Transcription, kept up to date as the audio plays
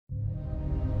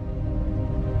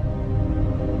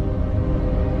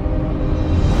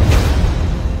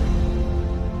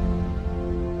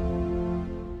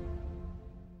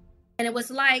it was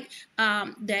like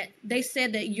that they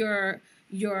said that your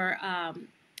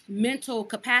mental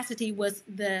capacity was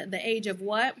the age of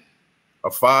what? A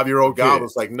 5-year-old guy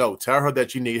was like, no, tell her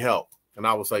that you need help. And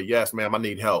I was like, yes, ma'am, I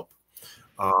need help.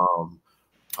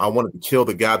 I wanted to kill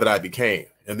the guy that I became.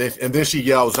 And then she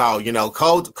yells out, you know,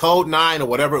 code 9 or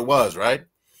whatever it was, right?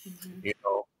 You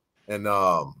know, and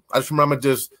I just remember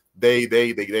just they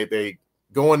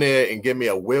go in there and give me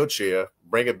a wheelchair,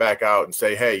 bring it back out and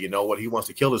say, hey, you know what? He wants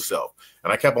to kill himself.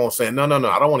 And I kept on saying, no,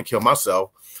 I don't want to kill myself.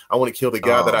 I want to kill the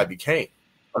guy that I became.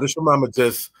 I just remember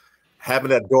just having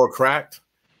that door cracked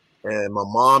and my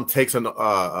mom taking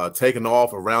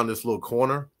off around this little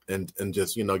corner and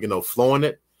just, you know, flowing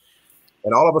it.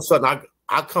 And all of a sudden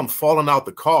I come falling out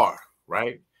the car,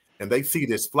 right? And they see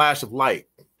this flash of light.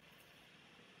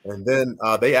 And then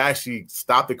they actually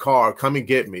stopped the car, come and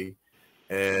get me.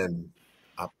 And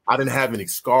I didn't have any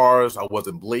scars. I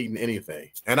wasn't bleeding anything.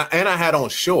 And I had on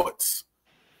shorts,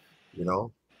 you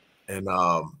know. And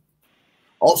all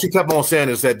she kept on saying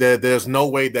is that there's no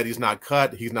way that he's not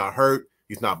cut. He's not hurt.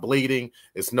 He's not bleeding.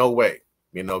 It's no way,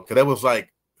 you know, because it was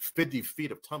like 50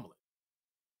 feet of tumbling.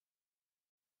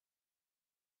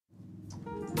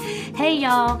 Hey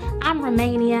y'all, I'm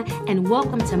Romania and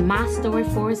welcome to My Story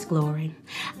for Its Glory.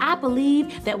 I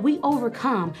believe that we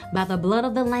overcome by the blood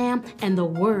of the Lamb and the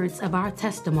words of our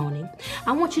testimony.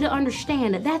 I want you to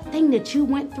understand that that thing that you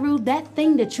went through, that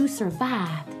thing that you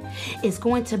survived, is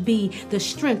going to be the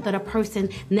strength that a person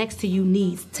next to you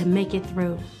needs to make it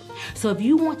through. So if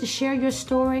you want to share your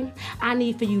story, I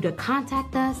need for you to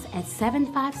contact us at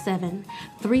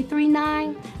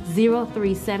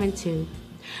 757-339-0372.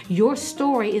 Your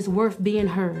story is worth being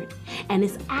heard, and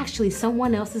it's actually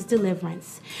someone else's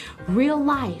deliverance. Real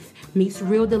life meets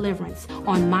real deliverance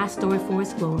on My Story for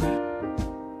Its Glory.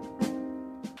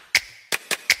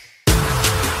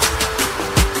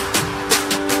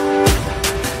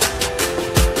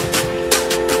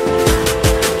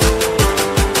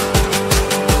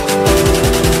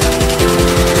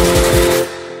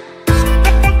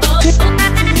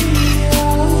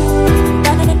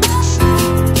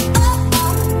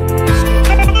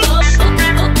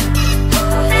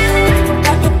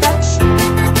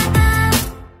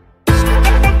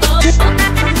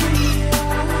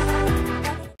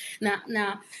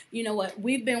 Now, you know what?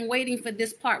 We've been waiting for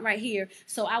this part right here.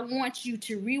 So I want you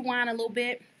to rewind a little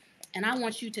bit, and I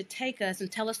want you to take us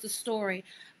and tell us the story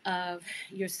of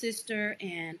your sister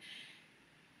and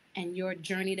your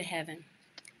journey to heaven.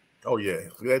 Oh, yeah.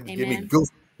 Give me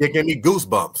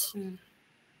goosebumps.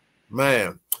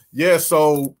 Man. Yeah,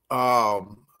 so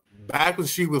back when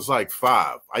she was like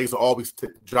 5, I used to always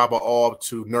drop her off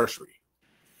to nursery.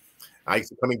 I used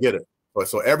to come and get her. But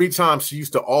so every time she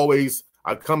used to always...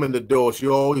 I'd come in the door. She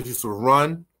always used to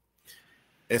run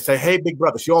and say, hey, big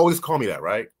brother. She always called me that,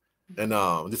 right? And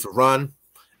just run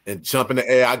and jump in the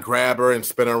air. I grab her and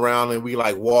spin her around and we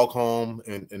like walk home.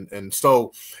 And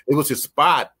so it was a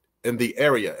spot in the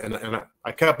area. And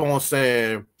I kept on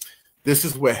saying, this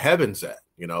is where heaven's at.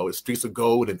 You know, it's streets of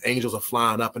gold and angels are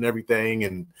flying up and everything.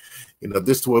 And, you know,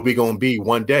 this is where we're going to be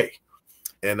one day.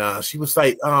 And she was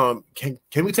like, can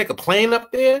we take a plane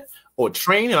up there? Or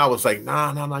train, and I was like,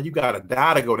 nah, you gotta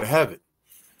die to go to heaven,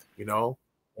 you know.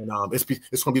 And it's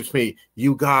gonna be between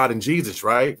you, God, and Jesus,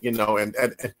 right? You know, and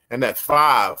that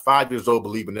 5 years old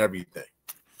believe in everything.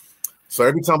 So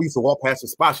every time we used to walk past the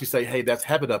spot, she'd say, hey, that's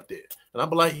heaven up there. And I'd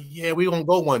be like, yeah, we're gonna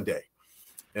go one day.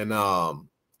 And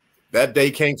that day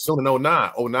came soon in 2009.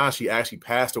 2009, she actually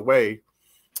passed away.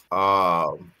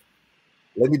 Let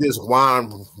me just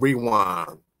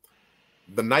rewind.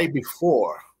 The night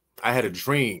before, I had a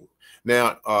dream.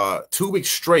 Now, 2 weeks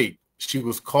straight, she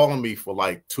was calling me for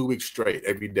like 2 weeks straight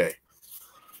every day.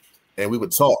 And we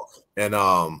would talk. And,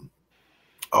 oh,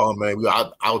 man,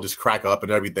 I would just crack up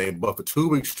and everything. But for 2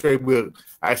 weeks straight, we would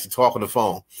actually talk on the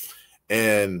phone.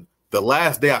 And the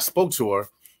last day I spoke to her,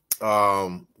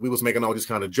 we was making all these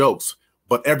kind of jokes.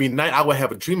 But every night I would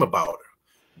have a dream about her,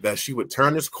 that she would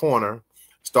turn this corner,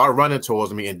 start running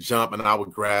towards me and jump, and I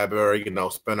would grab her, you know,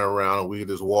 spin her around, and we would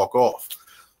just walk off.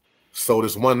 So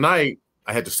this one night,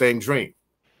 I had the same dream.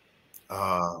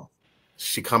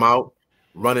 She come out,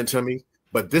 run into me,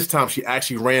 but this time she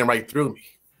actually ran right through me,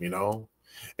 you know?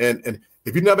 And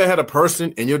if you never had a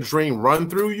person in your dream run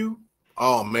through you,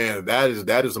 oh man, that is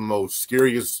the most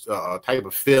scariest type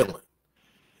of feeling.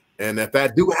 And if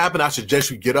that do happen, I suggest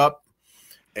you get up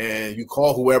and you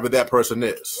call whoever that person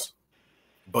is.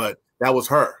 But that was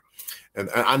her. And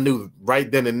I knew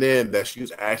right then and then that she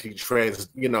was actually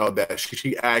you know, that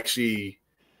she actually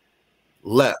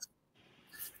left.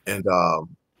 And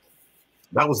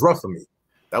that was rough for me.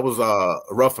 That was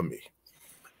rough for me.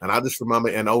 And I just remember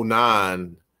in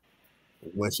 '09,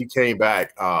 when she came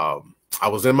back, I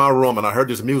was in my room and I heard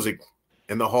this music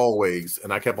in the hallways,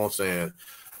 and I kept on saying,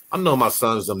 I know my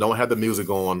sons don't have the music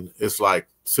on. It's like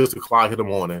 6 o'clock in the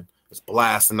morning. It's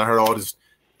blasting. I heard all this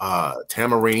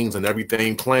tamarines and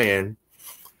everything playing,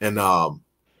 and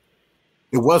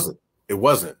it wasn't. It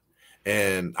wasn't.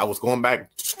 And I was going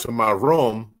back to my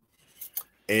room,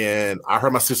 and I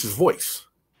heard my sister's voice,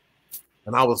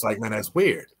 and I was like, man, that's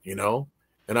weird, you know.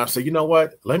 And I said, you know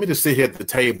what? Let me just sit here at the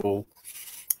table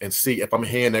and see if I'm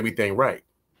hearing everything right,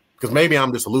 because maybe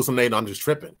I'm just hallucinating. I'm just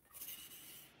tripping.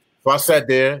 So I sat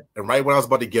there, and right when I was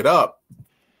about to get up,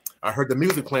 I heard the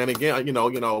music playing again. You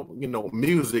know,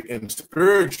 music and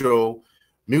spiritual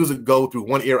music go through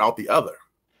one ear out the other,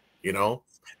 you know.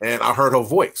 And I heard her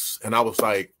voice, and I was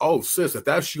like, "Oh, sis, if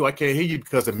that's you, I can't hear you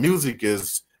because the music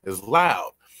is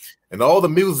loud." And all the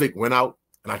music went out,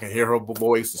 and I can hear her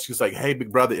voice, and she's like, "Hey,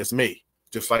 big brother, it's me,"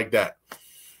 just like that.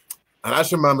 And I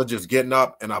just remember just getting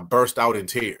up, and I burst out in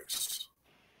tears.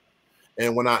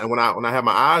 And when I had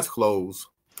my eyes closed,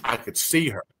 I could see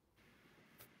her,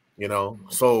 you know.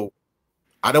 So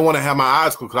I didn't want to have my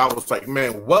eyes closed because I was like,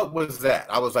 man, what was that?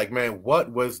 I was like, man,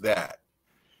 what was that?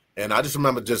 And I just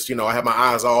remember just, you know, I had my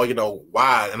eyes all, you know,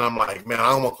 wide, and I'm like, man, I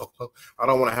don't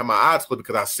want to have my eyes closed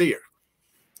because I see her,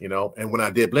 you know. And when I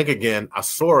did blink again, I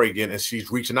saw her again, and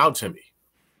she's reaching out to me,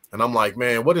 and I'm like,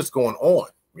 man, what is going on,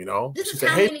 you know? This she is said,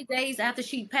 how hey, many days after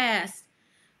she passed,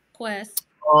 Quest?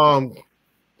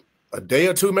 A day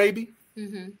or two maybe,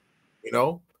 you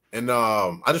know. And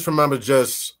I just remember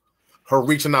just her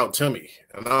reaching out to me,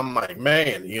 and I'm like,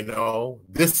 man, you know,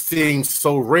 this seems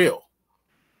so real.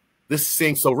 This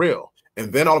seems so real.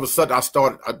 And then all of a sudden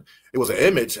it was an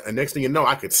image, and next thing you know,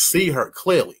 I could see her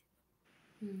clearly.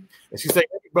 And she said,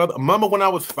 hey, brother, remember when I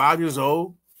was 5 years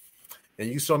old and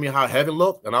you showed me how heaven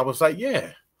looked? And I was like,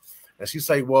 yeah. And she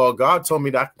said, well, God told me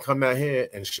that I can come down here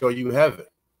and show you heaven.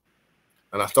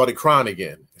 And I started crying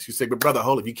again. And she said, but brother,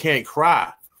 hold it, you can't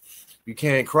cry. You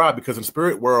can't cry because in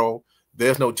spirit world,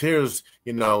 there's no tears,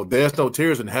 you know, there's no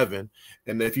tears in heaven.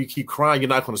 And if you keep crying, you're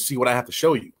not going to see what I have to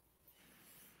show you.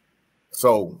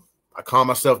 So I calmed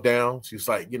myself down. She's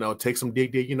like, you know, take some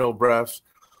deep, you know, breaths,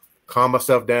 calm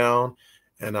myself down.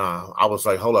 And I was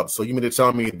like, hold up. So you mean to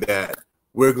tell me that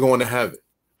we're going to heaven?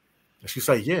 And she's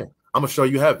like, yeah, I'm going to show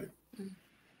you heaven,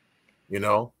 you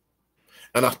know?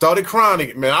 And I started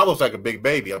crying. Man, I was like a big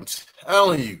baby. I'm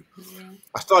telling you. Yeah.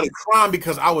 I started crying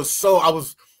because I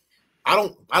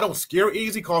don't scare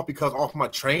easy cough because off my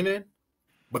training,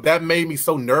 but that made me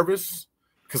so nervous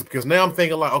because now I'm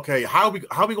thinking like, okay, how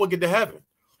are we gonna get to heaven?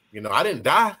 You know, I didn't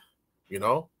die, you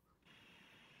know.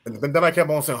 And then I kept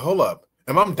on saying, hold up,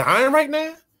 am I dying right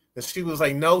now? And she was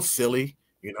like, no, silly,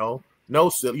 you know, no,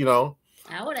 silly, you know.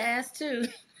 I would ask too.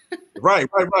 Right.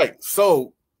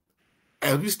 So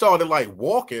as we started like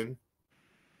walking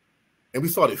and we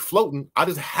started floating, I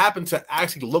just happened to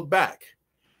actually look back.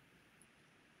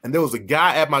 And there was a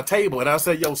guy at my table. And I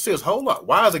said, yo, sis, hold up.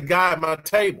 Why is a guy at my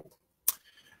table?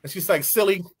 And she's like,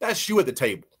 silly, that's you at the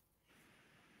table.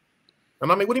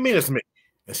 And I'm like, what do you mean it's me?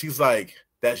 And she's like,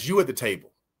 that's you at the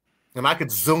table. And I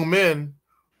could zoom in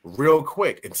real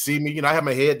quick and see me. You know, I have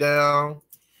my head down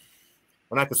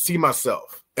and I could see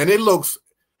myself. And it looks,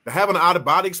 having an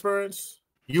out-of-body experience,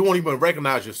 you won't even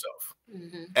recognize yourself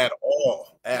at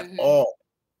all,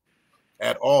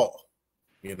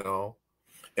 you know?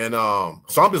 And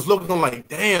so I'm just looking like,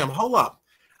 damn, hold up.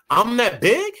 I'm that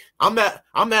big? I'm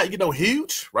that, you know,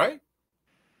 huge, right?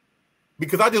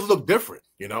 Because I just look different,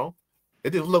 you know?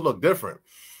 It just look different.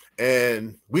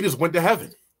 And we just went to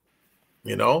heaven,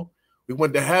 you know? We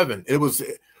went to heaven. It was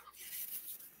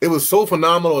so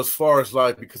phenomenal as far as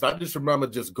like, because I just remember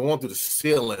just going through the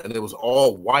ceiling and it was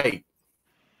all white.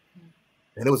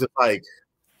 And it was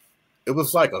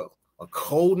like a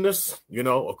coldness, you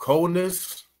know, a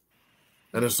coldness.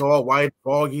 And it's all white,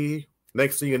 foggy.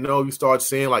 Next thing you know, you start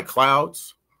seeing like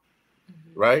clouds,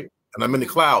 right? And I'm in the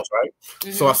clouds, right?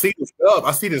 So I see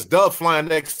this dove flying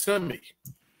next to me.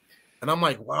 And I'm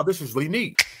like, wow, this is really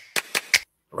neat,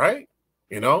 right?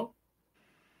 You know?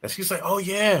 And she's like, oh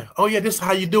yeah, this is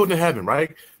how you do it in heaven,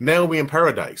 right? Now we in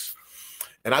paradise.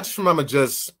 And I just remember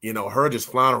just, you know, her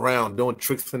just flying around, doing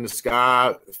tricks in the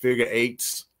sky, figure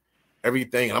eights,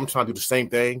 everything. And I'm trying to do the same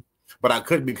thing, but I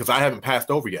couldn't because I haven't passed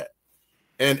over yet.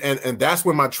 And that's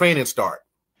when my training started,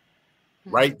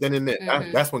 right then and there.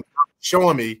 That's when God was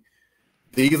showing me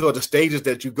these are the stages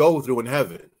that you go through in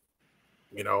heaven,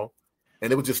 you know.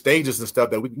 And it was just stages and stuff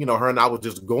that we, you know, her and I was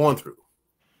just going through.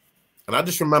 And I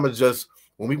just remember just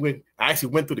when we went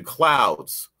through the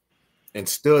clouds and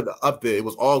stood up there, it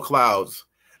was all clouds.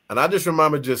 And I just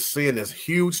remember just seeing this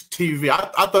huge TV.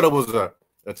 I thought it was a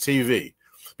TV,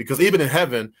 because even in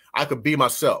heaven, I could be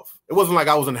myself. It wasn't like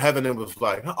I was in heaven and was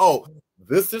like, oh,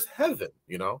 this is heaven,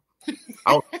 you know?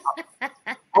 I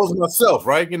was myself,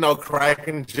 right? You know,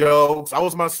 cracking jokes. I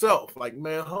was myself. Like,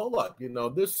 man, hold up. You know,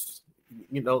 this,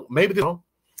 you know, maybe this.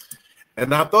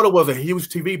 And I thought it was a huge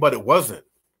TV, but it wasn't,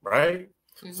 right?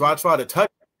 Mm-hmm. So I tried to touch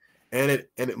it,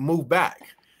 and it moved back.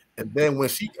 And then when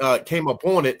she came up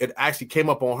on it, it actually came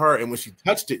up on her. And when she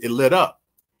touched it, it lit up.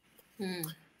 Mm.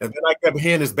 And then I kept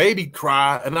hearing this baby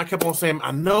cry. And I kept on saying,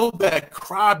 I know that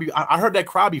cry. I heard that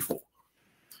cry before.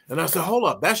 And I said, hold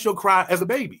up, that's your cry as a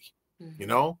baby, you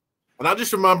know? And I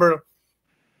just remember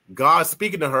God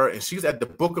speaking to her, and she's at the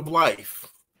book of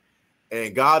life.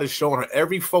 And God is showing her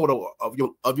every photo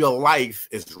of your life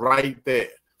is right there.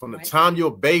 From the time you're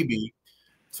a baby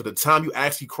to the time you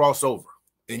actually cross over.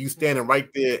 And you standing right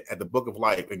there at the book of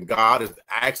life. And God is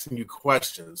asking you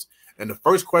questions. And the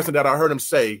first question that I heard him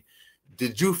say,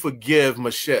 did you forgive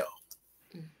Michelle?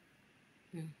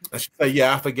 Mm-hmm. And she said,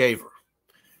 yeah, I forgave her.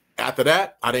 After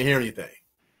that, I didn't hear anything.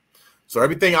 So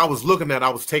everything I was looking at, I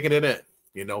was taking it in,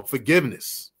 you know,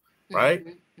 forgiveness, right?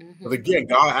 Mm-hmm. Mm-hmm. But again,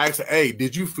 God asked, hey,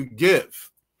 did you forgive?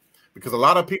 Because a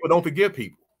lot of people don't forgive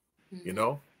people, you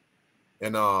know?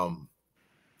 And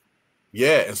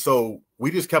yeah, and so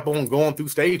we just kept on going through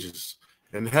stages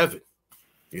in heaven,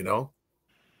 you know?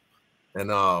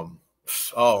 And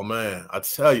oh man, I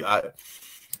tell you,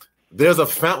 there's a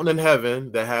fountain in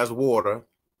heaven that has water,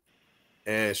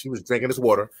 and she was drinking this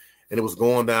water, and it was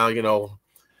going down, you know,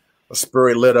 a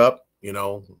spirit lit up, you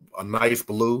know, a nice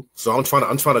blue. So I'm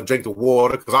trying to drink the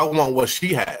water because I want what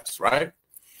she has, right?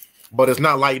 But it's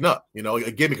not lighting up, you know,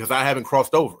 again, because I haven't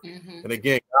crossed over. Mm-hmm. And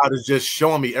again, God is just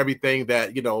showing me everything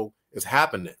that, you know, is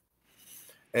happening.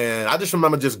 And I just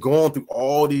remember just going through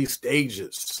all these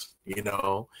stages, you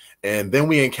know, and then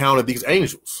we encountered these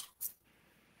angels,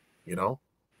 you know,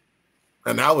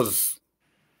 and that was,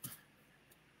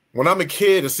 when I'm a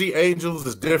kid, to see angels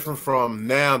is different from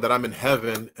now that I'm in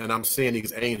heaven and I'm seeing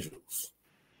these angels,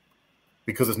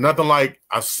 because it's nothing like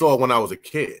I saw when I was a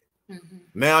kid. Mm-hmm.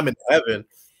 Now I'm in heaven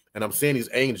and I'm seeing these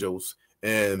angels,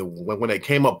 and when they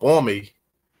came up on me,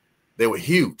 they were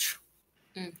huge,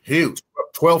 huge,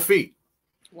 12 feet.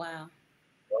 Wow.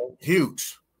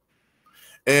 Huge.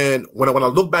 And when I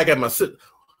look back at my sister,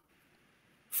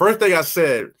 first thing I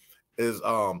said is,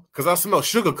 because I smell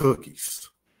sugar cookies,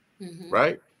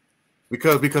 right?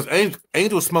 Because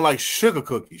angels smell like sugar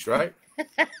cookies, right?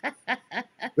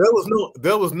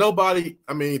 There was nobody.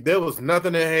 I mean, there was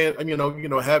nothing in hand. You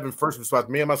know, having first besides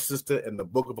me and my sister in the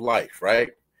book of life, right?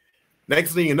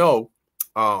 Next thing you know,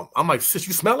 I'm like, sis,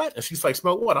 you smell that? And she's like,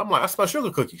 smell what? I'm like, I smell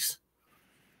sugar cookies.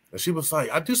 And she was like,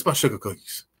 I do smell sugar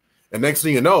cookies. And next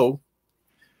thing you know,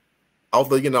 out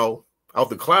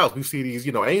the clouds, we see these,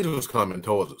 you know, angels coming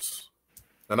towards us.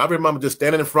 And I remember just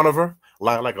standing in front of her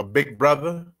like a big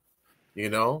brother, you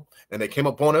know, and they came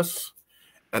upon us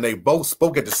and they both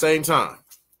spoke at the same time,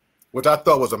 which I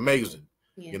thought was amazing,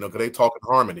 you know, because they talk in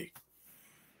harmony.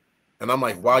 And I'm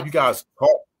like, wow, you guys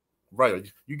talk, right?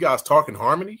 You guys talk in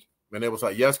harmony? And they was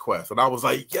like, yes, Quest. And I was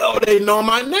like, yo, they know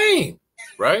my name,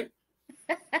 right?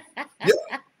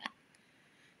 Yeah.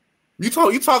 You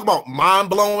talk about mind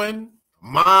blowing,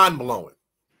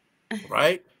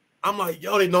 right? I'm like,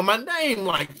 yo, they know my name.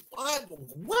 Like,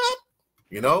 what?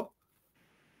 You know?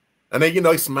 And then, you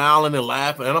know, smiling and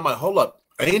laughing. And I'm like, hold up,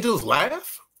 angels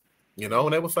laugh? You know?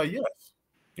 And they would say, yes,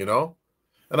 you know?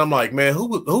 And I'm like, man, who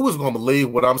was going to believe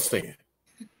what I'm saying?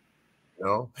 You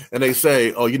know? And they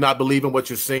say, oh, you're not believing what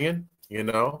you're singing? You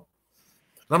know?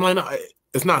 And I'm like, no,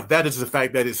 it's not that. It's the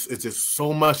fact that it's just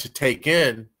so much to take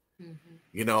in,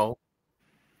 you know?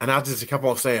 And I just kept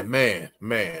on saying,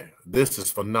 man, this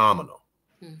is phenomenal.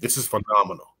 This is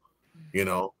phenomenal, you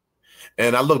know?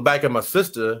 And I look back at my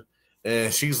sister,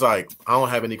 and she's like, I don't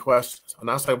have any questions. And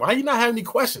I was like, why you not have any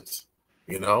questions?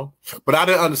 You know? But I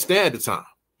didn't understand at the time.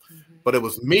 But it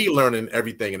was me learning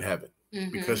everything in heaven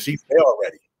because she's there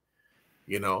already,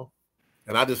 you know?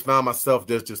 And I just found myself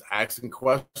just asking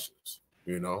questions,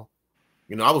 you know?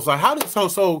 You know, I was like,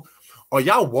 so are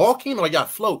y'all walking or y'all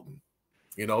floating?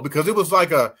 You know, because it was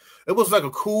like a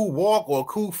cool walk or a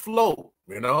cool float,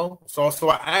 you know? So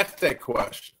I asked that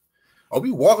question. Are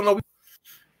we walking?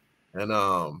 And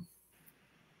of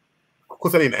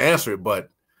course I didn't answer it, but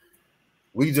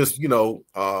we just, you know,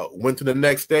 went to the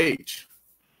next stage.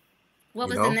 What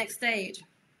was the next stage?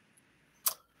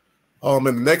 In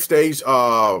the next stage,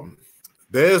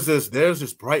 there's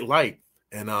this bright light,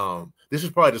 and this is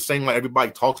probably the same light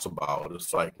everybody talks about.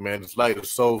 It's like, man, this light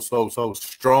is so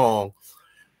strong,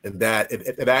 and that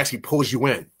it actually pulls you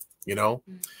in. you know.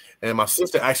 And my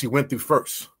sister actually went through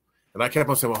first. And I kept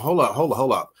on saying, well,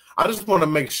 hold up. I just want to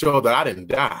make sure that I didn't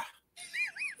die.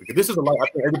 Because this is a light. I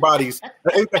think everybody's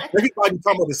talking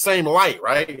about the same light,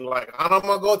 right? Like, I'm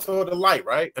going to go to the light,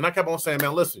 right? And I kept on saying,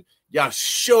 man, listen, y'all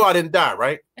sure I didn't die,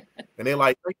 right? And they're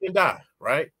like, I didn't die,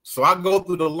 right? So I go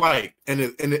through the light, and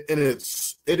it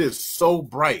is so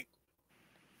bright.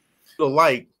 The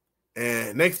light,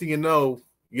 and next thing you know,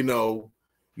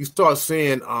 you start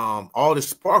seeing all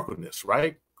this sparkleness,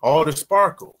 right? All the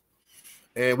sparkle,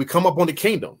 and we come up on the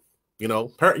kingdom,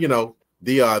 the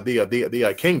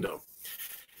kingdom,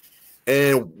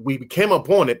 and we came up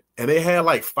on it, and they had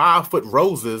like 5-foot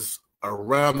roses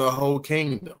around the whole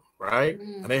kingdom, right?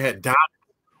 And they had diamonds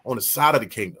on the side of the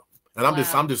kingdom, and I'm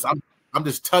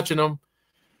just touching them,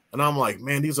 and I'm like,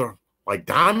 man, these are like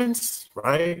diamonds,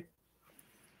 right?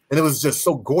 And it was just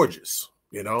so gorgeous,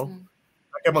 I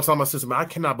kept on telling my sister, man, I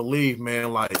cannot believe,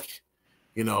 man, like,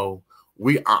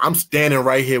 I'm standing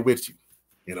right here with you,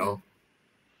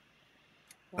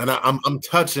 and I'm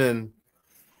touching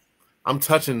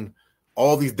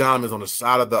all these diamonds on the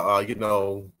side of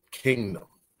the kingdom,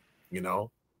 and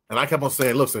I kept on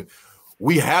saying, listen,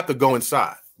 we have to go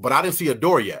inside, but I didn't see a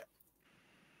door yet,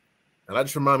 and I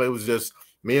just remember it was just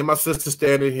me and my sister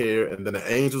standing here, and then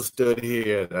the angel stood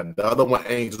here, and the other one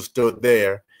angel stood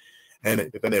there,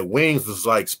 and their wings was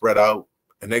like spread out,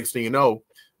 and next thing you know,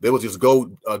 there was this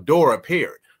door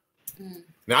appeared.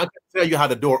 Now I can't tell you how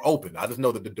the door opened. I just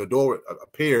know that the door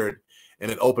appeared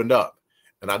and it opened up,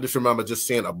 and I just remember just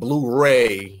seeing a blue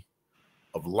ray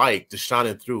of light just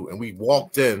shining through, and we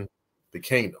walked in the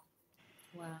kingdom.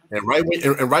 Wow! And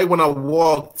right when I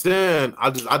walked in, I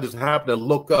just happened to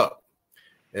look up,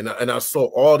 and I saw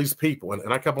all these people,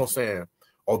 and I kept on saying,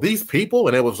 "Oh, these people,"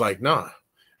 and it was like, "Nah,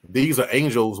 these are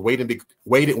angels waiting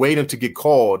to get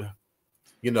called,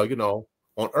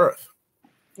 on earth."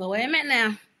 Well, wait a minute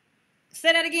now.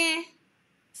 Say that again.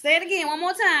 Say it again one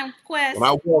more time, Quest.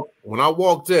 When I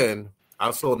walked in,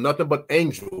 I saw nothing but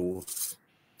angels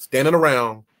standing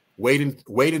around, waiting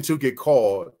to get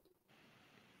called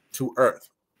to earth.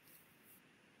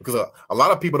 Because a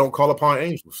lot of people don't call upon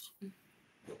angels.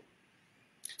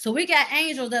 So we got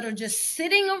angels that are just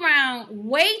sitting around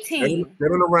waiting.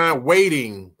 Sitting around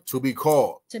waiting to be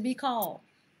called. To be called.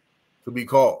 To be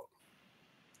called.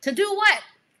 To do what,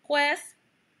 Quest?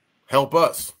 Help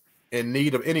us in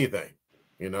need of anything,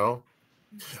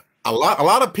 A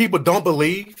lot of people don't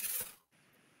believe,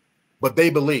 but they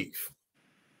believe,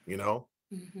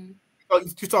 Mm-hmm. You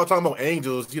start talking about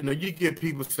angels, you get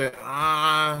people saying,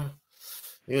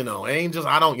 angels,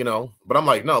 I don't, but I'm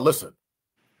like, no, listen,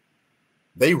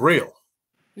 they real,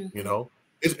 Mm-hmm.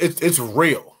 It's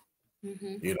real,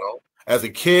 Mm-hmm. As a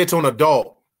kid to an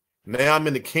adult, now I'm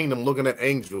in the kingdom looking at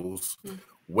angels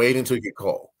waiting to get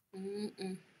called.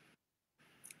 Mm-mm.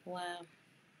 Wow.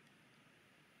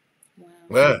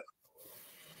 Yeah.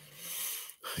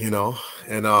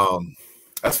 And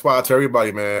that's why I tell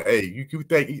everybody, man, hey, you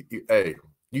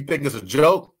think it's a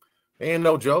joke? Ain't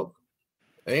no joke.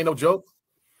 Ain't no joke.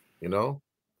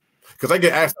 Because I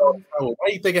get asked all the time, why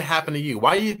do you think it happened to you?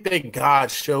 Why do you think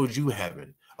God showed you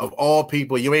heaven? Of all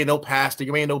people, you ain't no pastor,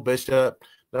 you ain't no bishop,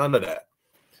 none of that.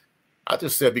 I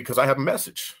just said because I have a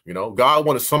message. God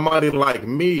wanted somebody like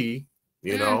me,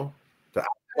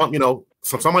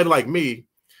 somebody like me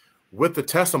with the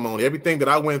testimony, everything that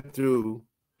I went through,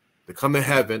 to come to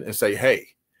heaven and say, hey,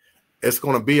 it's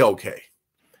going to be okay.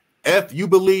 If you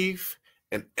believe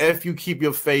and if you keep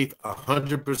your faith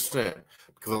 100%,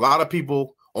 because a lot of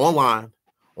people online,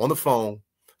 on the phone,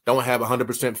 don't have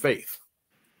 100% faith.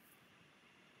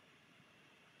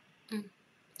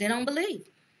 They don't believe.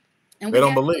 And they we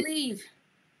don't believe.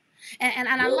 And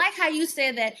I like how you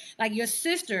said that, like your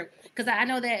sister, because I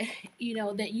know that,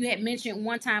 that you had mentioned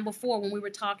one time before when we were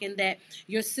talking that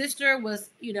your sister was,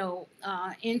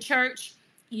 in church,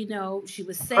 she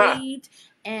was saved,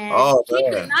 and she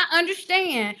could not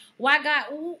understand why God,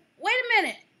 wait a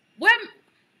minute,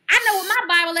 I know where my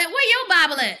Bible at, where your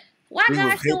Bible at? Why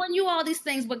God showing you all these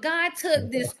things? But God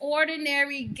took this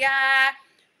ordinary guy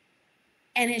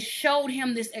and has showed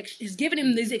him has given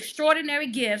him these extraordinary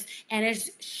gifts and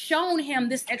has shown him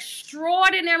this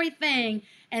extraordinary thing.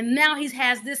 And now he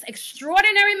has this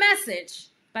extraordinary message.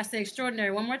 If I say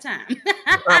extraordinary one more time,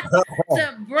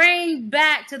 to bring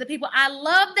back to the people. I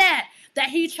love that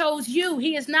he chose you.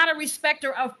 He is not a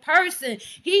respecter of person.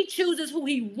 He chooses who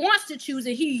he wants to choose,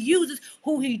 and he uses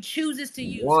who he chooses to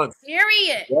use.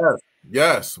 Period.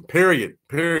 Yes. Period.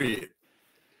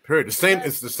 It's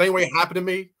the same way it happened to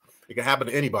me. It can happen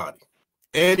to anybody,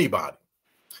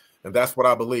 and that's what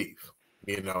I believe,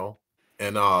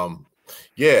 And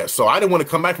so I didn't want to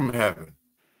come back from heaven.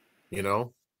 You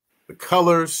know, the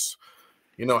colors,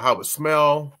 you know, how it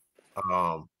smell.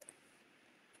 I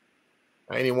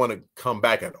didn't want to come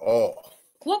back at all.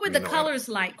 What were the colors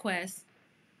like, Quest?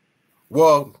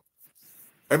 Well,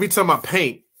 every time I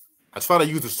paint, I try to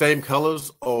use the same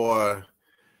colors, or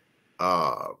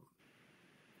I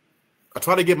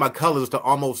try to get my colors to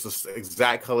almost the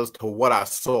exact colors to what I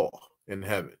saw in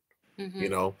heaven. You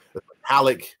know, the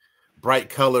metallic, bright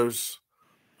colors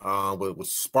with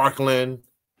sparkling.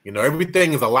 You know,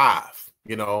 everything is alive.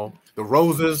 You know, the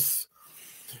roses.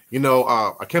 You know,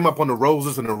 I came up on the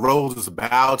roses, and the roses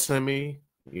bowed to me.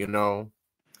 You know,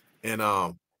 and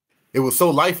it was so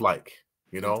lifelike.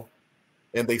 You know,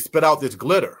 and they spit out this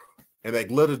glitter. And that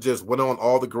glitter just went on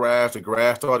all the grass. The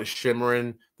grass started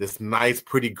shimmering, this nice,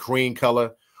 pretty green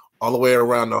color all the way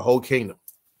around the whole kingdom,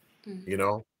 you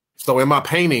know? So in my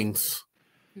paintings,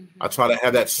 I try to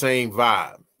have that same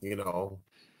vibe, you know?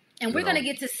 And we're going to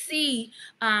get to see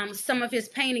some of his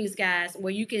paintings, guys,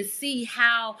 where you can see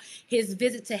how his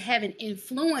visit to heaven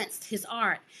influenced his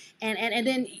art. And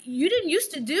then you didn't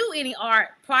used to do any art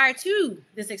prior to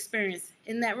this experience.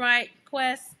 Isn't that right,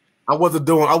 Quest? I wasn't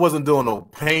doing no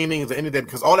paintings or anything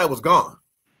because all that was gone.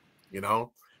 You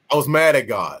know, I was mad at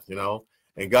God, you know,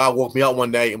 and God woke me up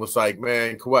one day and was like,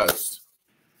 man, Quest,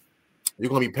 you're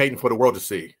going to be painting for the world to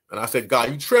see. And I said,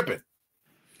 God, you tripping.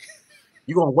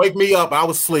 You're going to wake me up. I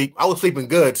was asleep. I was sleeping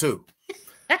good too.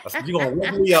 I said, you're going to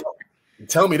wake me up and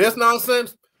tell me this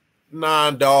nonsense?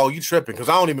 Nah, dog, you tripping because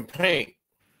I don't even paint,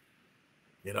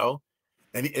 you know?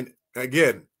 And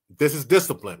again, this is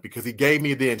discipline because he gave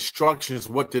me the instructions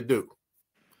what to do.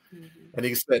 And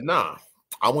he said, nah,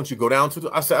 I want you to go down to the,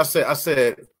 I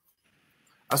said,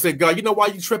 God, you know why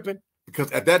you tripping? Because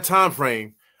at that time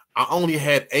frame, I only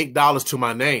had $8 to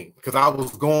my name because I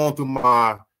was going through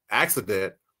my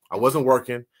accident. I wasn't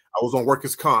working. I was on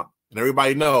workers' comp, and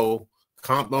everybody know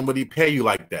comp nobody pay you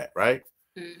like that, right?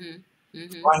 So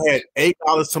I had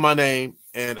 $8 to my name,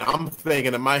 and I'm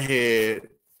thinking in my head,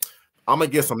 I'm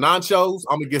gonna get some nachos.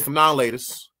 I'm gonna get some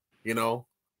non-latest, you know,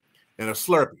 and a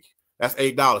Slurpee. That's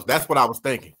 $8. That's what I was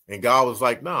thinking. And God was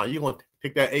like, "Nah, you're gonna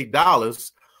take that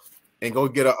 $8 and go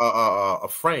get a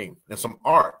frame and some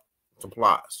art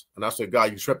supplies." And I said,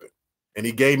 "God, you tripping?" And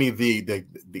He gave me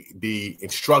the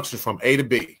instructions from A to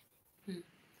B,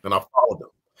 and I followed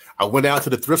them. I went out to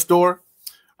the thrift store.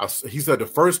 He said,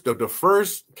 "The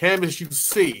first canvas you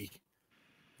see,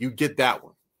 you get that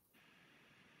one."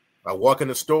 I walk in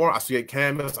the store, I see a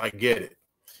canvas, I get it.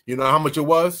 You know how much it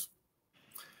was?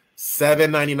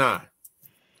 $7.99.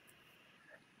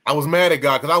 I was mad at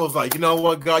God because I was like, you know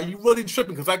what, God, you really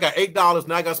tripping because I got $8.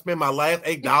 Now I got to spend my last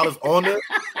 $8 on it.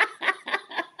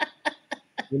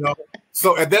 You know,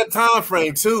 so at that time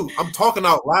frame too, I'm talking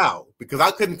out loud because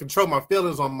I couldn't control my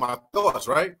feelings on my thoughts,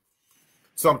 right?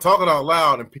 So I'm talking out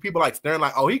loud, and people like staring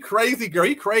like, "Oh, he crazy, girl,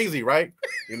 he crazy, right?"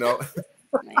 You know.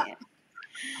 Man. I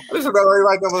just remember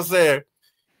like I was saying,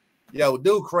 yo,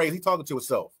 dude crazy, he talking to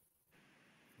himself.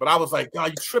 But I was like,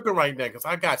 God, you tripping right now because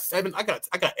I got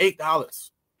 $8.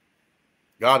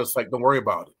 God is like, don't worry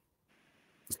about it.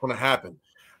 It's gonna happen.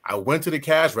 I went to the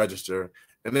cash register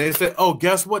and they said, oh,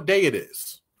 guess what day it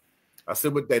is? I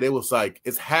said, what day? They was like,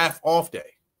 it's half off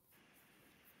day.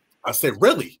 I said,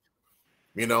 really?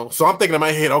 You know, so I'm thinking in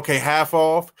my head, okay, half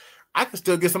off. I can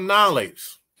still get some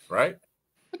non-lates, right?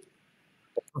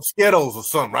 Skittles or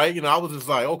something, right? You know, I was just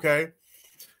like, okay.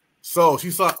 So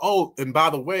she's like, oh, and by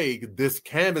the way, this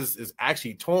canvas is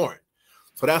actually torn.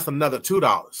 So that's another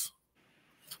 $2.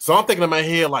 So I'm thinking in my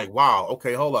head, like, wow,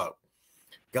 okay, hold up.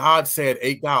 God said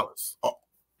 $8.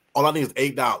 All I need is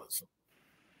 $8.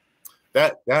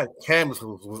 That canvas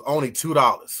was only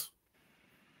 $2.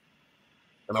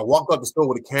 And I walked up the store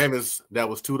with a canvas that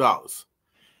was $2.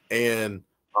 And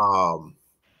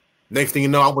next thing you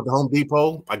know, I went to Home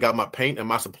Depot. I got my paint and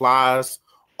my supplies,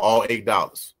 all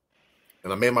 $8.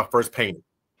 And I made my first painting.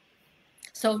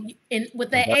 So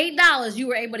with that $8, you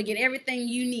were able to get everything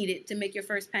you needed to make your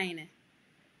first painting.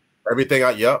 Everything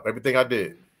I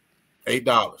did.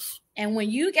 $8. And when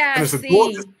you guys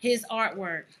see his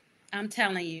artwork, I'm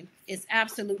telling you, it's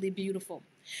absolutely beautiful.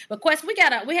 But Quest, we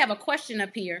have a question up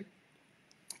here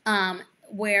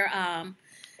where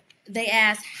they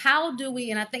ask, how do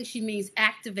we, and I think she means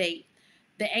activate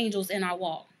the angels in our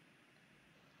walk?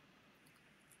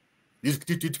 You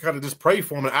gotta just pray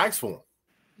for them and ask for them.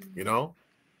 You know,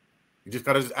 you just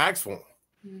gotta just ask for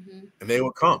them, and they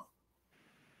will come.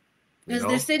 Because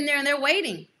they're sitting there and they're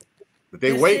waiting.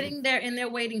 They're sitting there and they're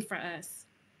waiting for us.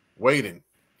 Waiting.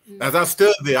 As I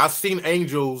stood there, I seen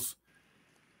angels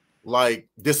like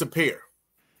disappear,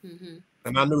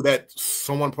 and I knew that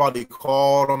someone probably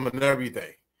called them and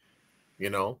everything. you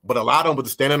know. But a lot of them were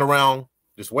just standing around,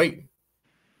 just waiting.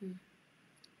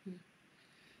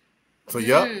 So,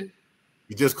 yep,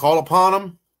 you just call upon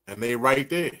them, and they're right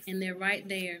there. And they're right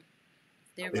there.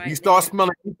 If you start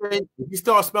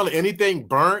smelling anything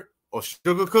burnt or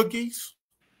sugar cookies,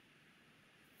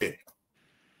 yeah.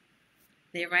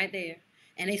 They're right there.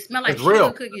 And they smell like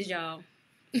sugar cookies, y'all.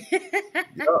 Yeah.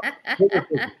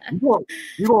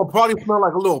 You're gonna probably smell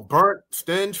like a little burnt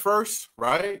stench first,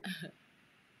 right?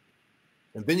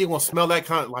 And then you're gonna smell that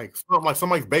kind of like something like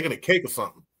somebody's baking a cake or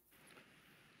something.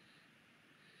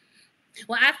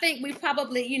 Well, I think we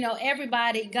probably, you know,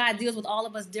 everybody, God deals with all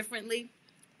of us differently,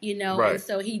 you know, right. And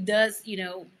so he does, you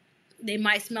know, they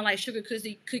might smell like sugar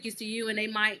cookies to you, and they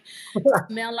might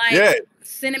smell like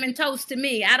cinnamon toast to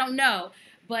me. I don't know.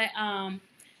 But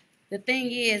the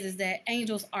thing is that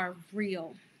angels are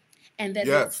real, and that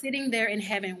they're sitting there in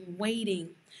heaven waiting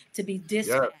to be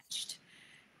dispatched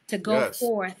to go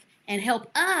forth and help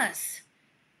us.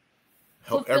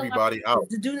 Help everybody out.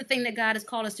 To do the thing that God has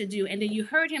called us to do. And then you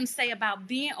heard him say about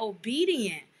being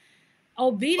obedient.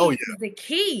 Obedience is the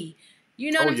key.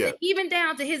 You know what I'm saying? Even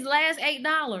down to his last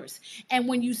 $8. And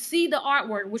when you see the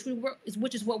artwork, which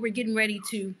is what we're getting ready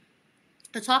to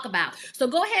talk about. So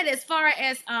go ahead. As far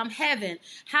as heaven,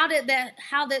 how did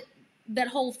that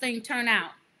whole thing turn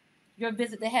out? Your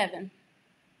visit to heaven.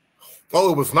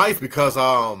 Oh, it was nice because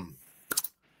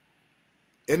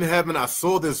in heaven, I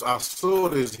saw this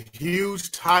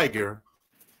huge tiger,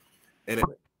 and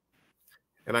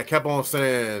I kept on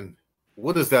saying,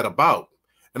 "What is that about?"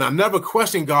 And I never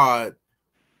questioned God,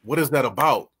 "What is that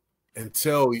about?"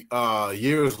 until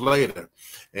years later,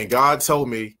 and God told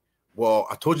me, "Well,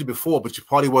 I told you before, but you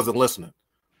probably wasn't listening."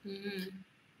 Mm-hmm.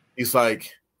 He's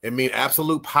like, "It means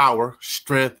absolute power,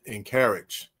 strength, and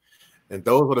courage, and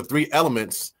those are the three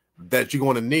elements that you're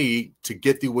going to need to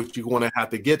get through what you're going to have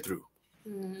to get through."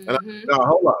 Mm-hmm. And now,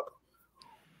 hold up.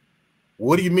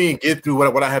 What do you mean get through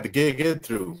what I have to get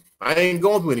through? I ain't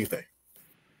going through anything.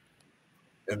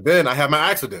 And then I had my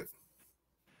accident.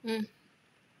 Mm.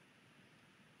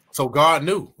 So God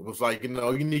knew. It was like, you know,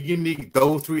 you need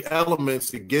those three elements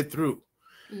to get through.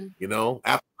 Mm. You know,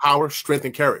 power, strength,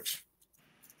 and courage.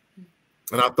 Mm.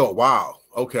 And I thought, wow,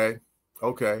 okay.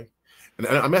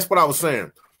 And that's what I was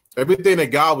saying. Everything that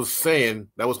God was saying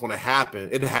that was going to happen,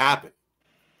 it happened.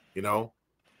 You know,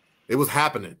 it was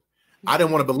happening. I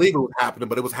didn't want to believe it was happening,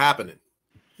 but it was happening.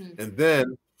 And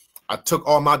then I took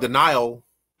all my denial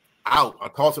out.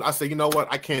 I said, you know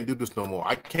what? I can't do this no more.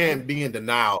 I can't be in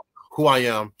denial who I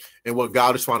am and what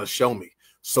God is trying to show me.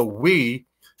 So we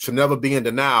should never be in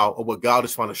denial of what God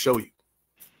is trying to show you.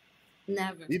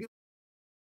 Never.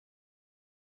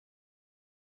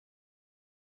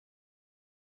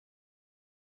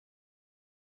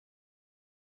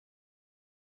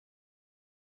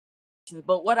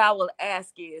 But what I will ask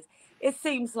is, it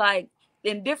seems like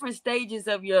in different stages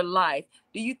of your life,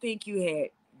 do you think you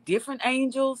had different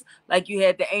angels? Like you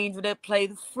had the angel that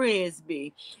played the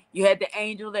frisbee, you had the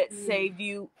angel that saved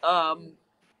you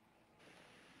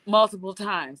multiple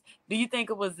times. Do you think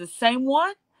it was the same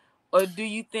one, or do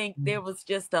you think there was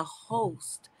just a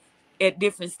host at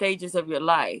different stages of your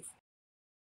life?